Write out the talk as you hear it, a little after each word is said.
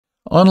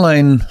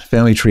Online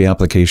family tree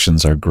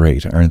applications are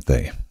great, aren't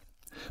they?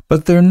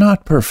 But they're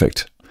not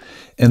perfect,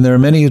 and there are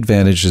many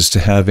advantages to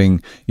having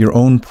your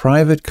own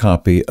private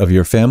copy of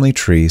your family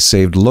tree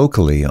saved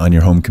locally on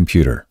your home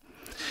computer.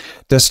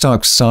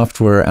 Desktop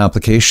software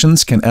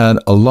applications can add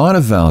a lot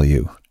of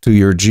value to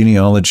your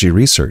genealogy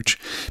research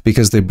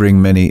because they bring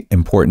many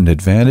important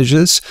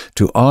advantages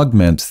to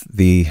augment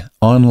the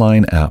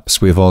online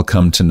apps we've all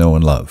come to know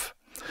and love.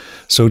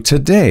 So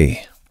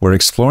today, we're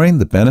exploring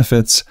the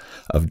benefits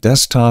of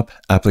desktop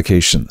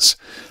applications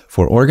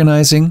for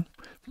organizing,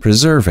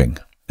 preserving,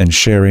 and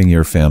sharing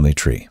your family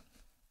tree.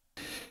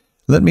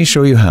 Let me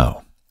show you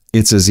how.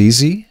 It's as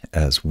easy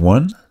as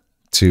 1,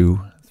 2,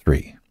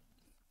 3.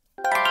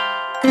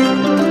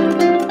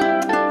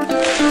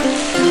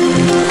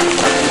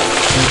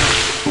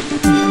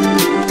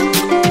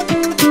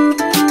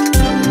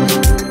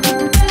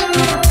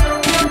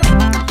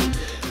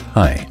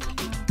 Hi,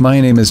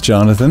 my name is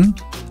Jonathan,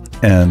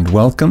 and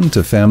welcome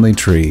to Family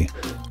Tree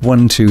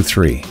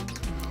 123.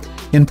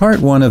 In part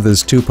 1 of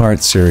this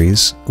 2-part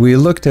series, we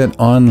looked at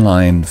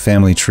online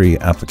family tree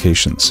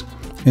applications.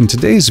 In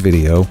today's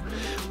video,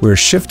 we're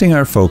shifting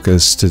our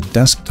focus to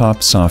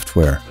desktop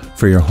software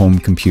for your home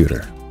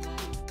computer.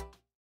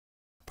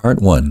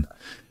 Part 1,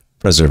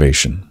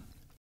 Preservation.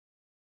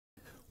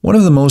 One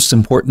of the most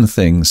important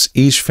things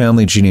each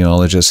family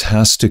genealogist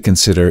has to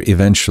consider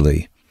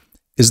eventually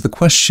is the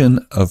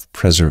question of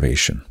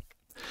preservation.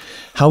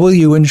 How will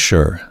you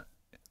ensure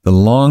the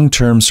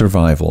long-term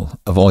survival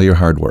of all your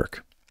hard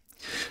work?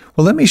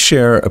 Well, let me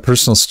share a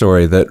personal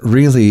story that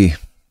really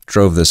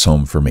drove this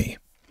home for me.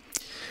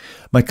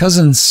 My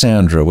cousin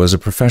Sandra was a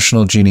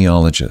professional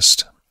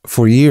genealogist.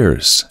 For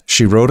years,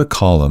 she wrote a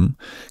column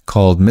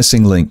called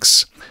Missing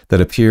Links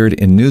that appeared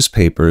in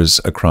newspapers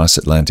across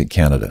Atlantic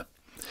Canada.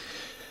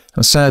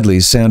 Now, sadly,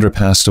 Sandra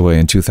passed away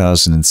in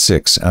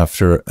 2006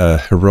 after a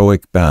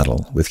heroic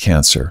battle with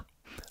cancer,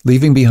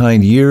 leaving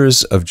behind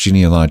years of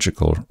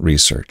genealogical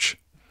research.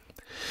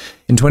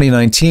 In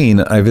 2019,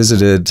 I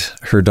visited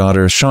her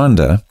daughter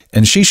Shonda,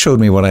 and she showed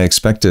me what I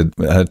expected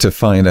to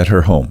find at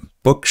her home: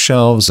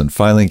 bookshelves and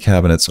filing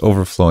cabinets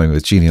overflowing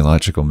with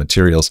genealogical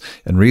materials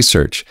and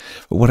research.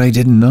 But what I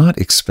did not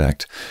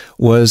expect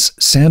was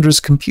Sandra's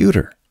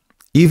computer.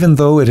 Even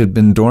though it had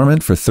been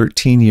dormant for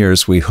 13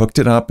 years, we hooked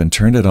it up and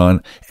turned it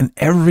on, and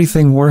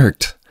everything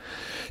worked.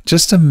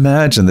 Just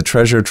imagine the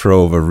treasure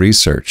trove of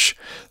research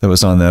that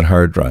was on that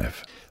hard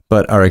drive.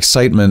 But our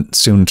excitement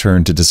soon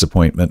turned to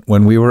disappointment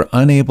when we were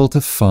unable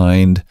to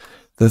find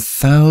the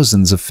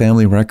thousands of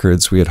family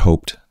records we had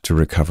hoped to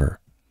recover.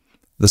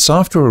 The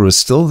software was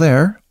still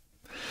there,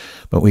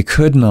 but we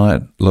could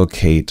not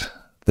locate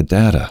the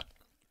data.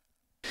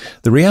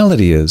 The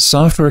reality is,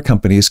 software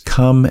companies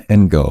come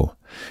and go.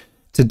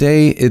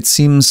 Today, it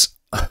seems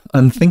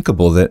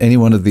unthinkable that any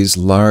one of these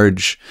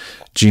large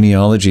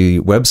genealogy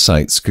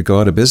websites could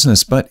go out of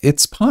business, but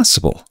it's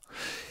possible.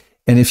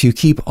 And if you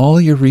keep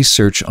all your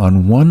research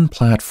on one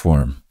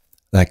platform,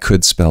 that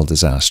could spell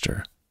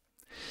disaster.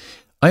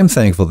 I'm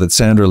thankful that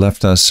Sandra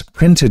left us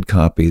printed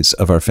copies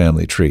of our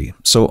family tree,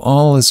 so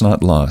all is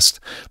not lost,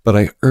 but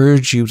I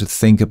urge you to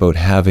think about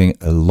having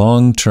a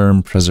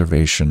long-term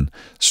preservation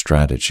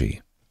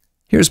strategy.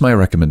 Here's my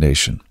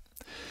recommendation.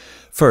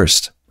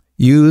 First,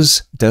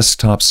 use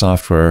desktop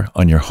software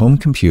on your home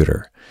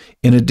computer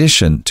in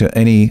addition to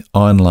any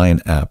online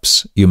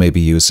apps you may be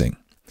using.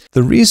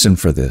 The reason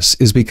for this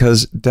is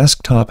because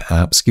desktop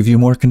apps give you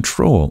more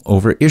control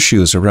over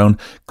issues around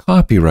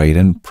copyright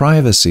and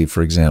privacy,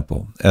 for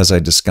example, as I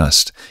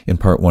discussed in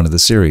part 1 of the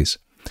series.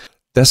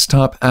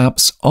 Desktop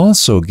apps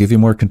also give you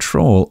more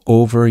control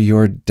over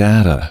your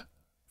data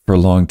for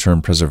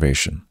long-term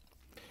preservation.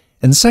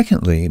 And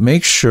secondly,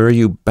 make sure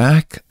you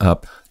back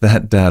up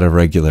that data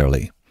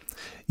regularly.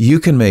 You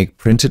can make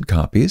printed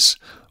copies,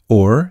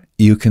 or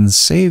you can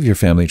save your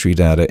family tree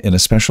data in a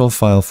special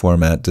file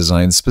format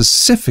designed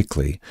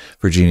specifically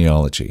for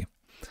genealogy.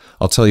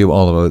 I'll tell you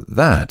all about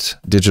that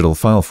digital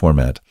file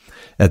format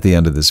at the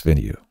end of this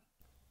video.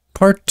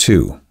 Part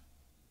 2,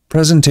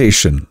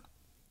 Presentation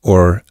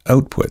or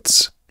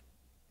Outputs.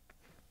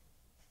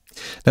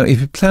 Now,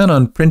 if you plan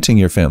on printing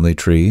your family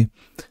tree,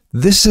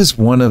 this is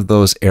one of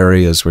those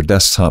areas where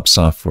desktop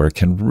software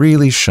can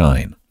really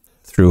shine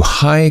through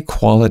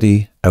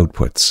high-quality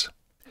outputs.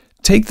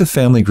 Take the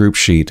family group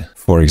sheet,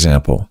 for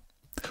example.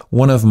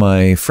 One of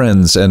my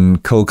friends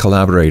and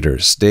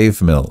co-collaborators,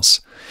 Dave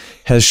Mills,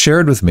 has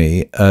shared with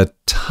me a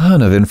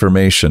ton of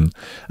information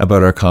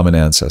about our common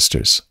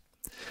ancestors.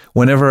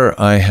 Whenever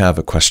I have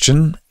a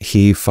question,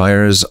 he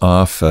fires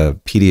off a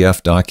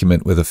PDF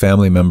document with a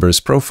family member's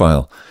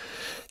profile.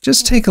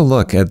 Just take a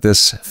look at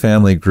this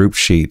family group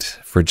sheet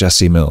for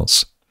Jesse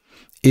Mills.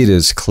 It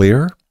is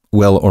clear,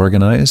 well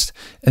organized,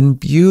 and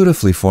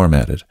beautifully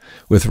formatted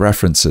with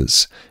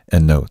references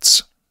and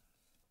notes.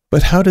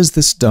 But how does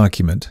this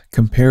document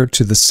compare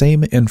to the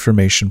same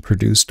information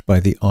produced by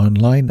the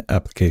online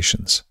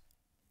applications?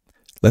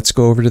 Let's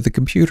go over to the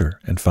computer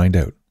and find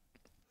out.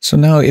 So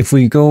now if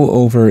we go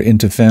over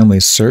into Family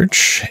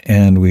Search,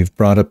 and we've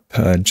brought up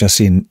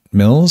Jesse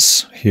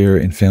Mills here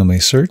in Family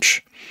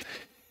Search,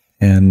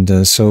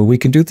 And so we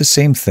can do the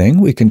same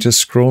thing. We can just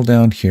scroll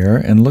down here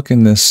and look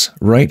in this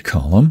right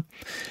column.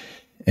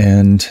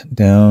 And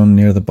down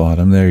near the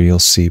bottom there, you'll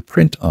see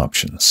print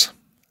options.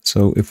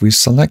 So if we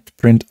select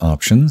print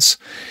options,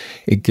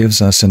 it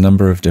gives us a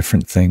number of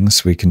different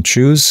things. We can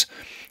choose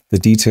the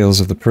details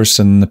of the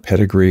person, the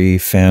pedigree,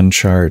 fan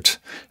chart,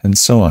 and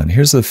so on.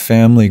 Here's the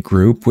family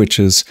group, which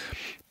is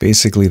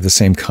basically the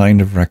same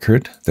kind of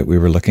record that we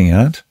were looking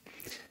at.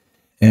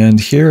 And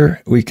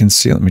here we can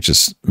see, let me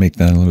just make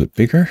that a little bit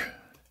bigger.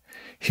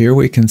 Here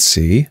we can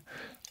see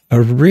a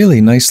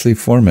really nicely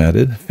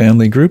formatted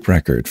family group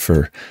record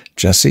for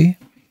Jesse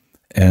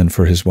and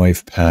for his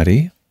wife,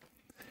 Patty,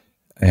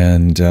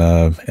 and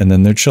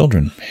then their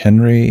children,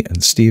 Henry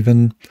and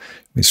Stephen.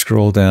 We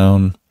scroll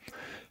down,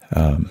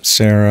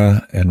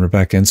 Sarah and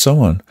Rebecca, and so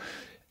on.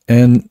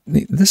 And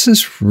this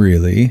is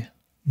really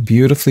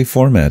beautifully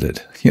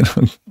formatted.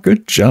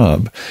 Good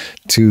job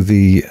to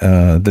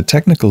the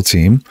technical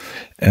team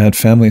at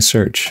Family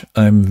Search.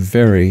 I'm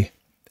very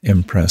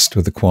impressed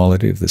with the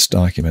quality of this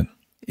document.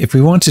 If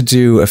we want to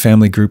do a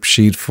family group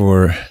sheet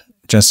for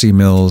Jesse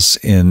Mills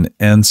in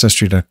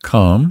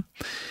Ancestry.com,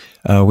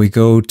 we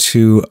go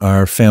to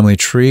our family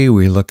tree,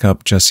 we look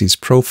up Jesse's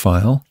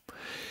profile,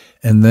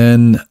 and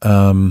then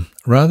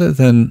rather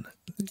than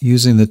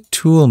using the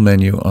tool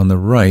menu on the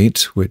right,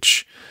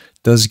 which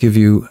does give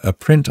you a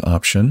print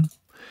option,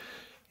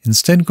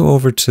 instead go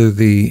over to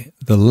the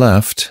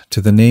left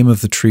to the name of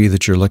the tree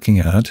that you're looking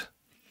at.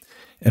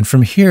 And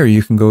from here,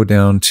 you can go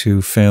down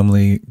to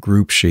Family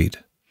Group Sheet.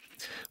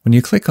 When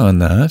you click on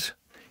that,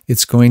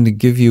 it's going to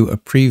give you a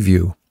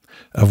preview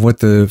of what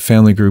the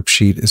family group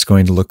sheet is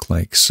going to look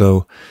like.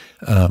 So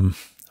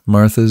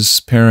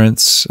Martha's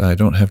parents, I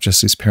don't have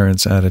Jesse's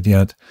parents added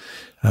yet,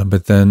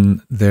 but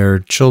then their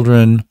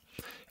children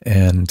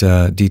and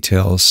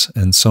details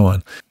and so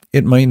on.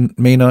 It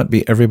may not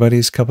be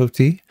everybody's cup of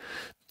tea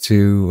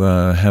to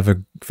have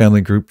a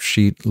family group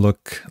sheet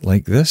look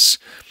like this,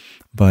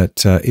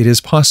 but it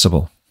is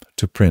possible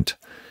to print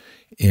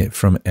it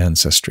from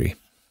Ancestry.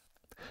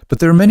 But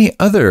there are many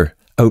other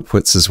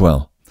outputs as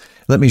well.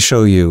 Let me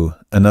show you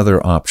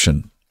another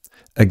option.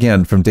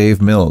 Again, from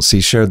Dave Mills. He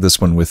shared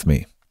this one with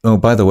me. Oh,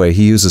 by the way,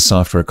 he uses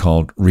software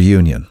called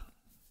Reunion.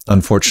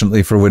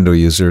 Unfortunately for Windows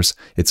users,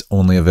 it's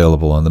only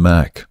available on the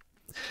Mac.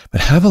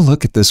 But have a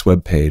look at this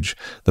webpage,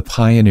 The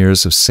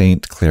Pioneers of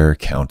St. Clair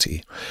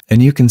County.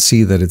 And you can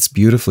see that it's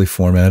beautifully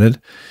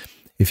formatted.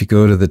 If you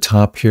go to the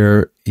top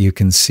here, you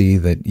can see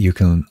that you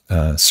can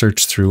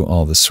search through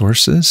all the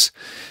sources.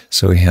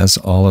 So he has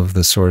all of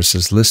the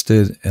sources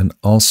listed. And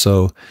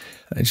also,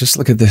 just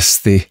look at this,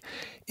 the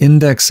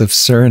index of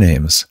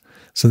surnames.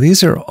 So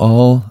these are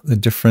all the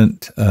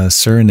different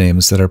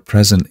surnames that are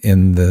present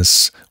in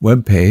this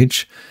web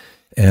page.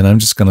 And I'm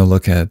just going to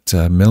look at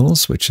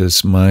Mills, which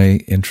is my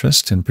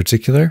interest in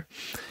particular.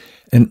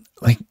 And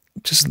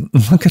just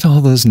look at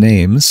all those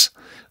names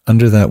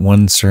under that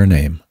one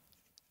surname.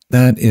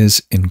 That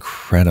is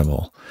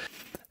incredible.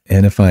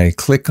 And if I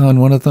click on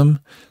one of them,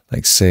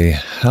 like say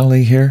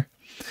Hallie here,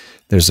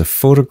 there's a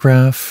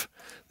photograph,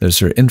 there's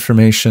her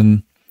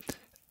information.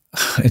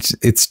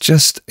 It's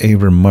just a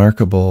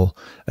remarkable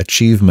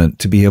achievement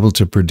to be able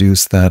to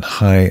produce that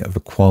high of a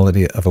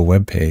quality of a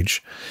web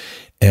page.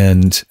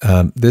 And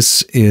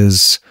this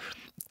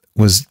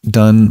was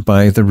done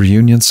by the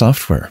Reunion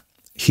software.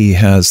 He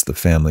has the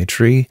family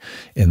tree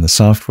in the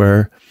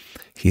software.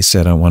 He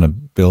said, I want to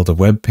build a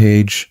web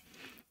page.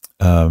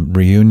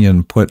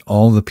 Reunion put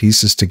all the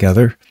pieces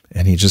together,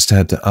 and he just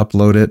had to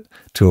upload it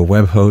to a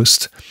web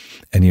host,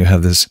 and you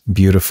have this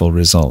beautiful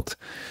result.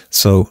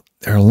 So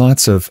there are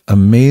lots of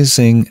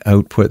amazing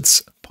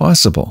outputs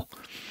possible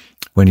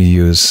when you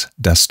use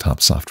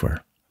desktop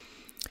software.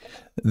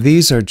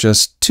 These are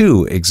just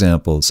two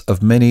examples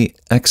of many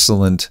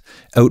excellent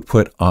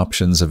output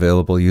options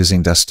available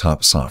using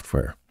desktop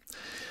software.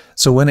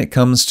 So when it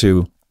comes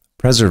to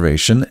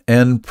preservation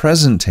and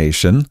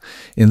presentation,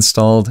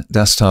 installed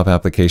desktop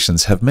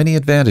applications have many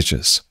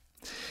advantages.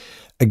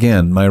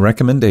 Again, my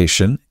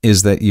recommendation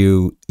is that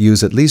you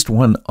use at least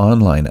one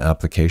online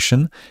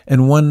application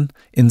and one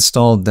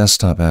installed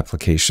desktop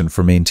application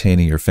for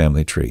maintaining your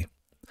family tree.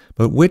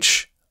 But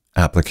which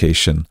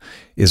application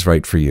is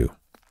right for you?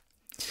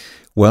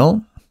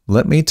 Well,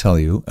 let me tell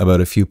you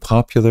about a few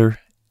popular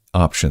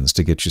options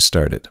to get you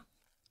started.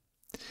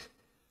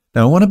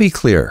 Now, I want to be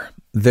clear.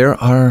 There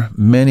are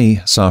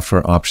many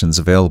software options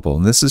available,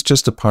 and this is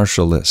just a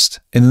partial list.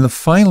 And in the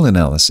final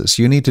analysis,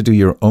 you need to do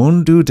your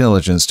own due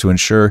diligence to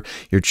ensure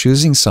you're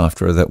choosing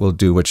software that will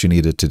do what you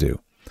need it to do.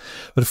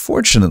 But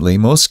fortunately,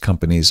 most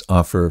companies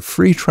offer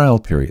free trial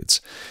periods,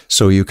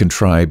 so you can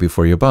try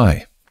before you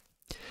buy.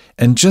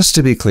 And just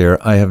to be clear,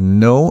 I have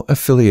no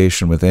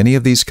affiliation with any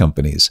of these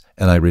companies,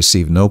 and I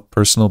receive no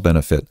personal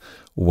benefit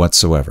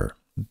whatsoever.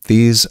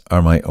 These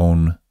are my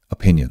own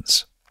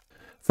opinions.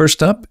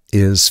 First up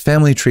is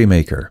Family Tree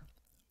Maker.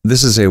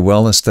 This is a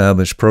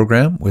well-established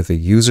program with a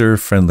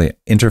user-friendly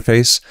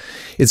interface.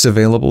 It's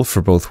available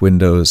for both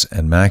Windows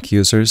and Mac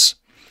users.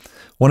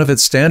 One of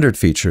its standard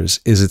features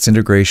is its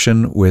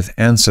integration with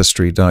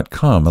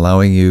Ancestry.com,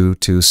 allowing you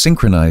to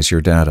synchronize your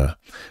data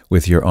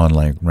with your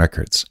online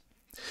records.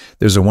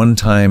 There's a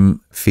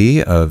one-time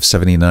fee of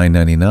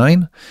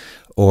 $79.99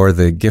 or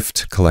the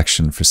gift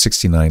collection for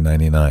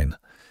 $69.99.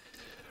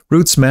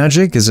 Roots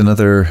Magic is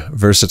another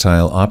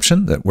versatile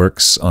option that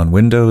works on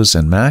Windows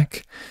and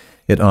Mac.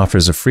 It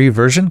offers a free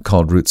version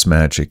called Roots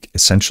Magic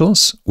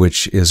Essentials,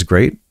 which is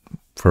great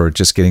for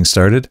just getting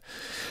started.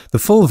 The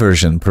full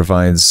version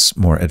provides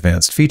more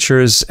advanced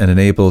features and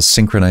enables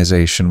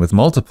synchronization with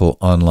multiple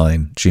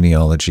online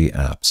genealogy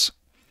apps.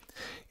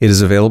 It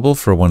is available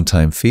for a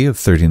one-time fee of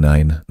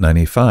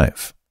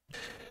 $39.95.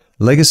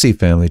 Legacy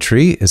Family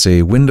Tree is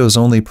a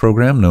Windows-only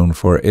program known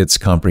for its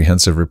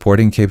comprehensive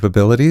reporting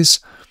capabilities.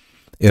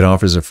 It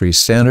offers a free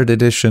standard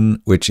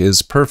edition, which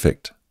is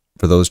perfect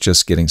for those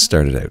just getting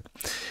started out.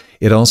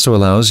 It also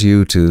allows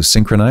you to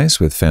synchronize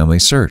with Family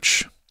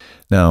Search.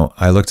 Now,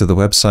 I looked at the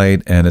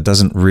website and it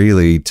doesn't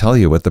really tell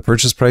you what the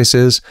purchase price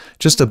is,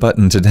 just a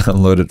button to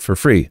download it for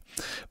free.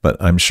 But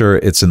I'm sure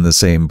it's in the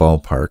same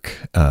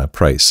ballpark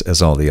price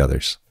as all the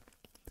others.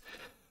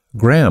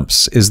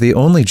 Gramps is the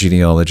only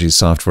genealogy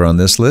software on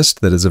this list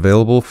that is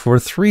available for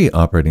 3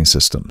 operating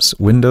systems: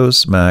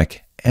 Windows,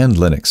 Mac, and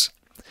Linux.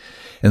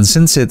 And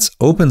since it's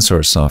open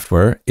source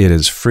software, it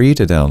is free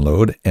to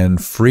download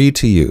and free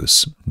to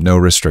use, no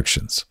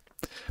restrictions.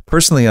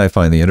 Personally, I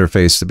find the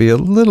interface to be a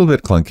little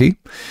bit clunky,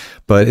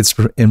 but it's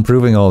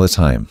improving all the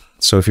time.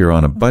 So if you're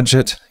on a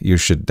budget, you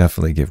should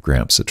definitely give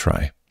Gramps a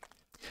try.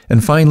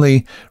 And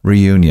finally,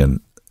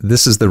 Reunion.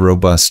 This is the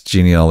robust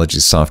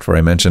genealogy software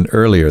I mentioned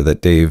earlier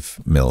that Dave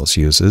Mills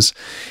uses.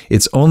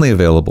 It's only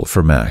available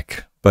for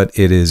Mac, but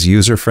it is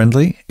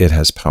user-friendly, it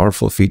has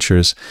powerful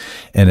features,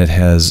 and it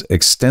has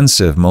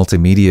extensive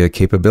multimedia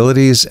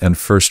capabilities and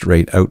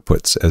first-rate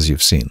outputs, as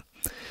you've seen.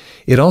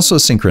 It also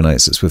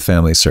synchronizes with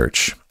Family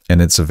Search,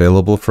 and it's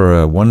available for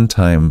a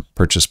one-time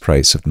purchase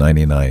price of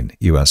 $99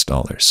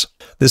 US.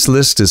 This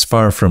list is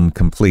far from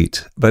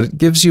complete, but it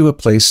gives you a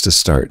place to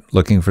start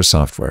looking for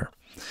software.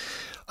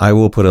 I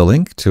will put a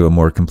link to a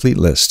more complete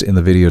list in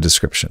the video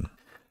description.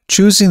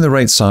 Choosing the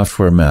right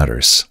software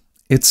matters.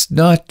 It's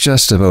not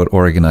just about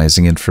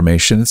organizing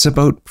information, it's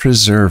about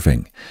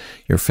preserving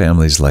your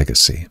family's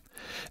legacy.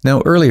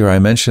 Now, earlier I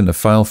mentioned a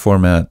file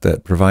format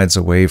that provides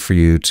a way for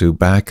you to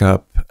back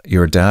up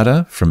your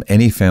data from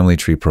any family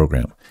tree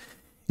program.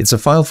 It's a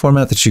file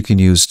format that you can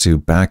use to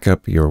back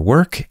up your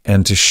work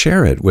and to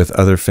share it with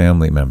other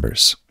family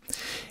members.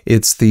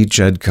 It's the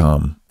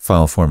GEDCOM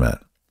file format.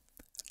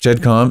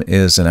 GEDCOM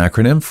is an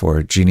acronym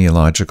for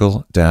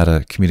Genealogical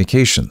Data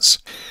Communications.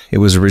 It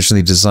was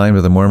originally designed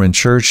by the Mormon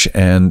Church,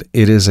 and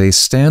it is a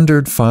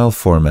standard file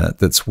format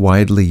that's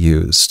widely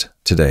used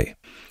today.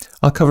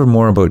 I'll cover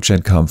more about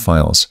GEDCOM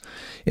files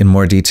in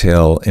more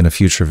detail in a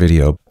future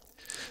video.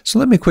 So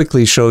let me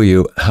quickly show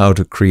you how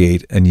to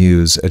create and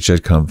use a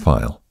GEDCOM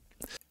file.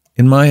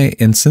 In my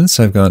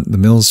instance, I've got the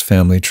Mills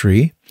family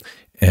tree.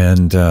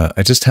 And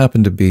I just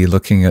happened to be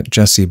looking at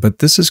Jesse, but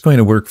this is going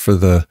to work for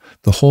the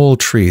whole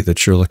tree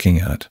that you're looking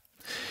at.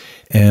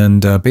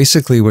 And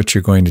basically what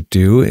you're going to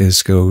do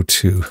is go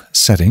to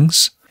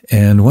Settings.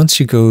 And once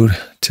you go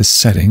to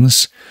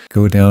Settings,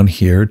 go down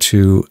here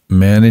to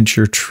Manage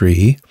Your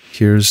Tree.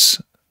 Here's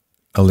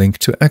a link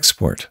to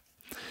export.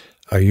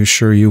 Are you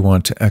sure you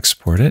want to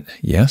export it?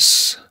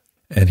 Yes.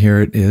 And here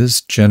it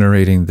is,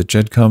 generating the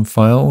GEDCOM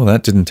file. Well,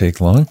 that didn't take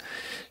long.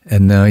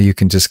 And now you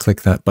can just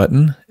click that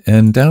button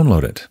and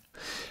download it.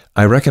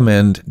 I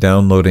recommend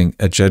downloading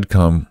a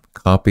GEDCOM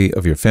copy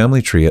of your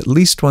family tree at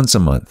least once a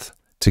month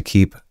to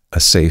keep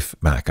a safe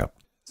backup.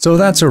 So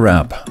that's a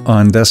wrap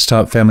on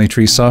desktop family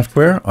tree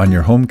software on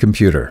your home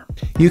computer.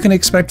 You can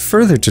expect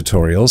further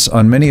tutorials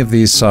on many of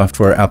these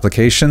software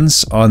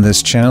applications on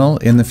this channel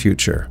in the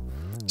future.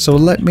 So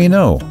let me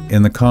know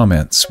in the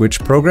comments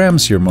which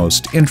programs you're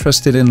most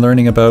interested in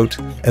learning about,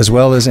 as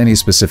well as any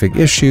specific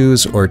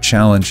issues or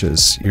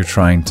challenges you're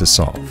trying to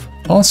solve.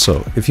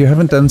 Also, if you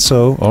haven't done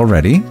so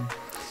already,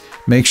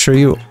 make sure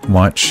you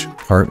watch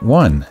part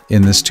 1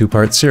 in this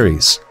 2-part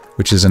series,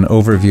 which is an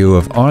overview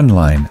of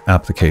online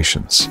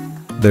applications.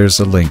 There's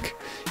a link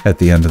at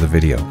the end of the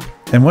video.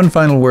 And one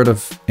final word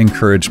of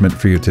encouragement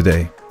for you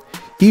today.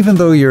 Even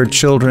though your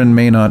children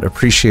may not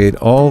appreciate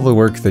all the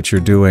work that you're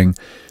doing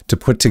to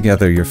put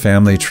together your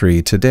family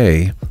tree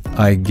today,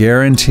 I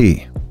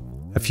guarantee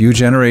a few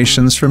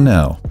generations from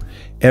now,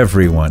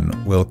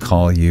 everyone will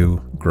call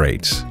you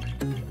great.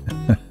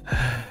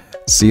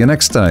 See you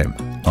next time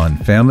on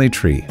Family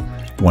Tree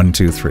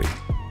 123.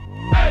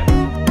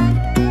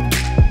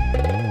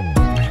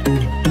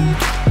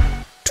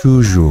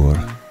 Toujours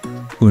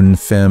une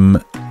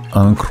femme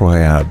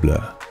incroyable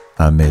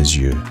à mes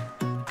yeux.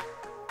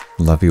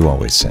 Love you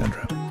always,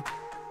 Sandra.